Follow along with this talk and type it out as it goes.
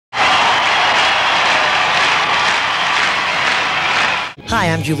Hi,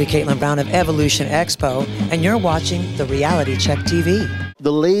 I'm Julie Caitlin Brown of Evolution Expo, and you're watching the Reality Check TV.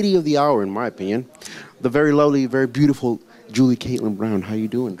 The lady of the hour, in my opinion, the very lovely, very beautiful Julie Caitlin Brown. How you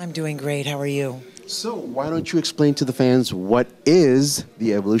doing? I'm doing great. How are you? So why don't you explain to the fans what is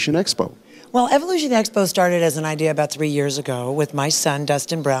the Evolution Expo? Well, Evolution Expo started as an idea about 3 years ago with my son,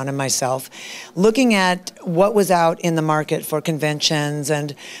 Dustin Brown, and myself, looking at what was out in the market for conventions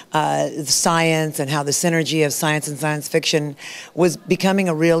and science and how the synergy of science and science fiction was becoming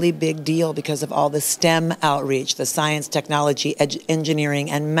a really big deal because of all the STEM outreach, the science, technology,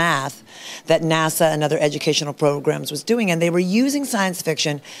 engineering, and math that NASA and other educational programs was doing. And they were using science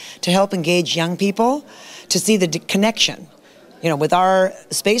fiction to help engage young people to see the connection. You know, with our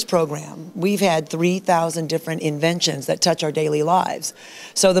space program, we've had 3,000 different inventions that touch our daily lives.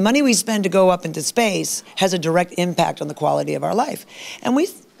 So the money we spend to go up into space has a direct impact on the quality of our life. And we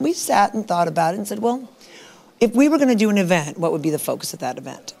sat and thought about it and said, well, if we were going to do an event, what would be the focus of that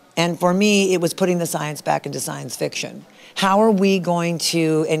event? And for me, it was putting the science back into science fiction. How are we going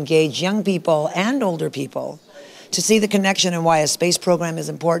to engage young people and older people to see the connection and why a space program is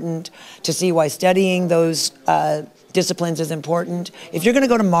important, to see why studying those disciplines is important. If you're going to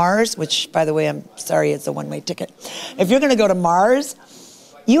go to Mars, which, by the way, I'm sorry, it's a one-way ticket. If you're going to go to Mars,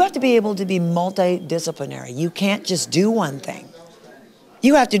 you have to be able to be multidisciplinary. You can't just do one thing.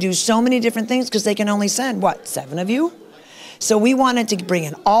 You have to do so many different things because they can only send, what, 7 of you? So we wanted to bring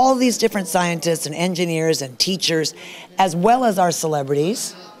in all these different scientists and engineers and teachers, as well as our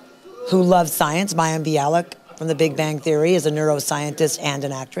celebrities who love science. Mayim Bialik from The Big Bang Theory is a neuroscientist and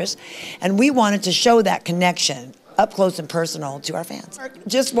an actress. And we wanted to show that connection up close and personal to our fans.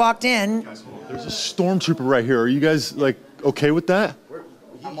 Just walked in. There's a stormtrooper right here. Are you guys like okay with that?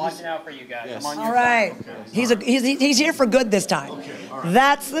 I'm watching out for you guys. Yes. I'm on your All right. side. He's here for good this time. Okay. All right.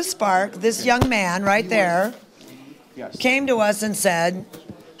 That's the spark. This young man right there came to us and said,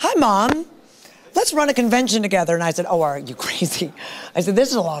 "Hi, Mom. Let's run a convention together." And I said, "Oh, are you crazy?" I said, "This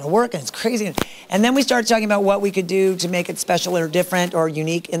is a lot of work and it's crazy." And then we started talking about what we could do to make it special or different or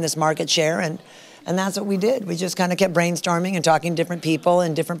unique in this market share. And that's what we did. We just kind of kept brainstorming and talking to different people,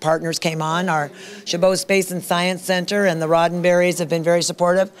 and different partners came on. Our Chabot Space and Science Center and the Roddenberrys have been very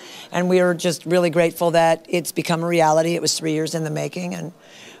supportive. And we are just really grateful that it's become a reality. It was 3 years in the making, and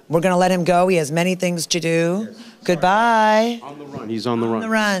we're going to let him go. He has many things to do. Yes. Goodbye. On the run. He's on the run. On the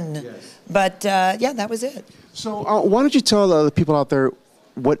run. Yes. But yeah, that was it. So why don't you tell the people out there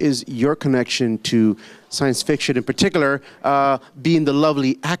what is your connection to science fiction, in particular, being the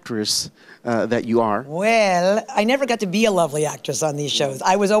lovely actress that you are? Well, I never got to be a lovely actress on these shows.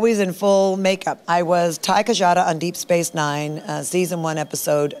 I was always in full makeup. I was Tai Kajada on Deep Space Nine, Season 1,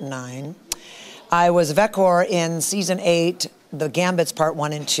 Episode 9. I was Vekor in Season 8, The Gambits Part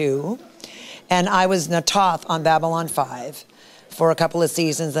 1 and 2. And I was Natoth on Babylon 5 for a couple of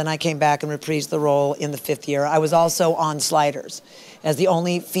seasons. Then I came back and reprised the role in the 5th year. I was also on Sliders as the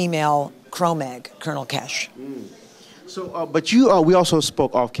only female Chromeg, Colonel Kesh. So, but you, we also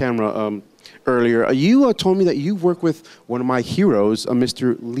spoke off camera earlier. You told me that you work with one of my heroes,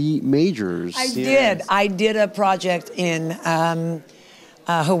 Mr. Lee Majors. I did. I did a project in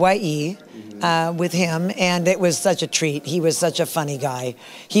Hawaii with him, and it was such a treat. He was such a funny guy.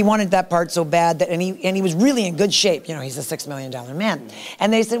 He wanted that part so bad that, and he was really in good shape. You know, he's a $6 million man.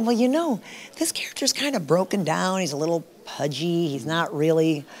 And they said, well, you know, this character's kind of broken down. He's a little pudgy. He's not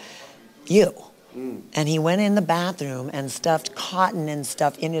really you. And he went in the bathroom and stuffed cotton and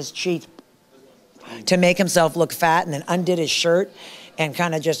stuff in his cheek to make himself look fat, and then undid his shirt and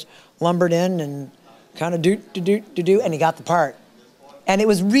kind of just lumbered in and kind of do, and he got the part. And it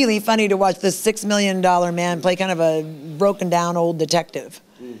was really funny to watch this $6 million man play kind of a broken down old detective.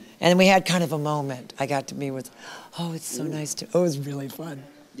 And we had kind of a moment. I got to be with, oh, it's so nice to, oh, it was really fun.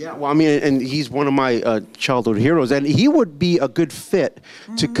 Yeah, well, I mean, and he's one of my childhood heroes, and he would be a good fit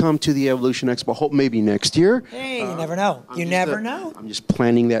to come to the Evolution Expo. Hope maybe next year. Hey, you never know. You never know. I'm just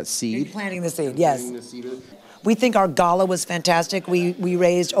planting that seed. You're planting the seed, yes. We think our gala was fantastic. We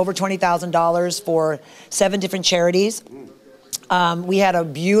raised over $20,000 for 7 different charities. We had a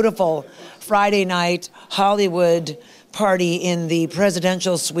beautiful Friday night Hollywood party in the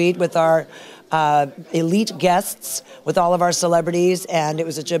presidential suite with our elite guests, with all of our celebrities, and it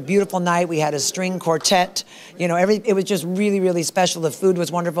was such a beautiful night. We had a string quartet. You know, it was just really, really special. The food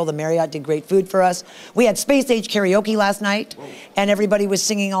was wonderful. The Marriott did great food for us. We had space age karaoke last night, and everybody was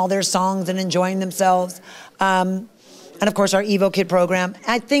singing all their songs and enjoying themselves. And of course, our Evo Kid program.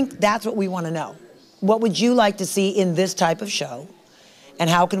 I think that's what we want to know. What would you like to see in this type of show? And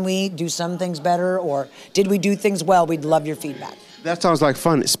how can we do some things better, or did we do things well? We'd love your feedback. That sounds like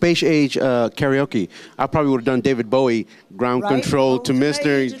fun. Space Age karaoke. I probably would have done David Bowie, Ground Right? Control to Mr.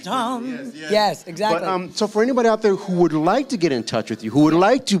 Major Tom. Yes, exactly. But, so for anybody out there who would like to get in touch with you, who would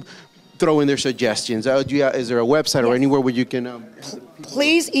like to throw in their suggestions, is there a website or anywhere where you can...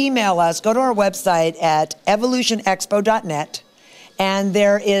 Please email us. Go to our website at evolutionexpo.net, and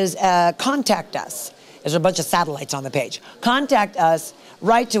there is contact us. There's a bunch of satellites on the page. Contact us.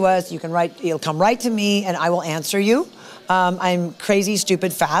 Write to us. You can write. You'll come right to me, and I will answer you. I'm crazy,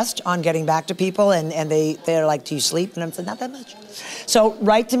 stupid, fast on getting back to people, and they're like, "Do you sleep?" And I'm saying, "Not that much." So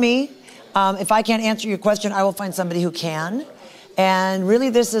write to me. If I can't answer your question, I will find somebody who can. And really,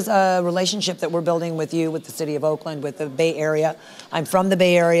 this is a relationship that we're building with you, with the city of Oakland, with the Bay Area. I'm from the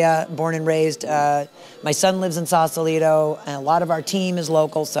Bay Area, born and raised. My son lives in Sausalito, and a lot of our team is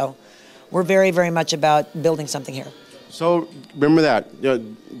local. So we're very, very much about building something here. So remember that.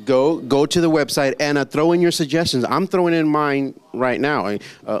 Go to the website and throw in your suggestions. I'm throwing in mine right now.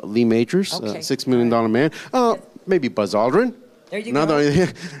 Lee Majors, Okay. $6 Million Man. Maybe Buzz Aldrin. There you go.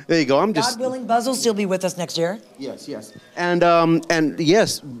 There you go. I'm just. God willing, Buzz will still be with us next year. Yes, yes. And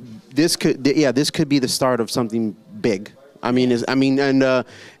yes, this could be the start of something big. And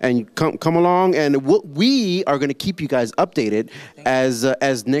come along, and we are going to keep you guys updated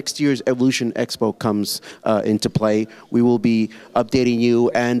as next year's Evolution Expo comes into play. We will be updating you,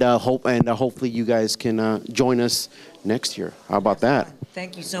 and hopefully you guys can join us next year. How about that?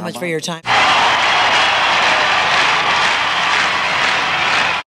 Thank you so much for your time.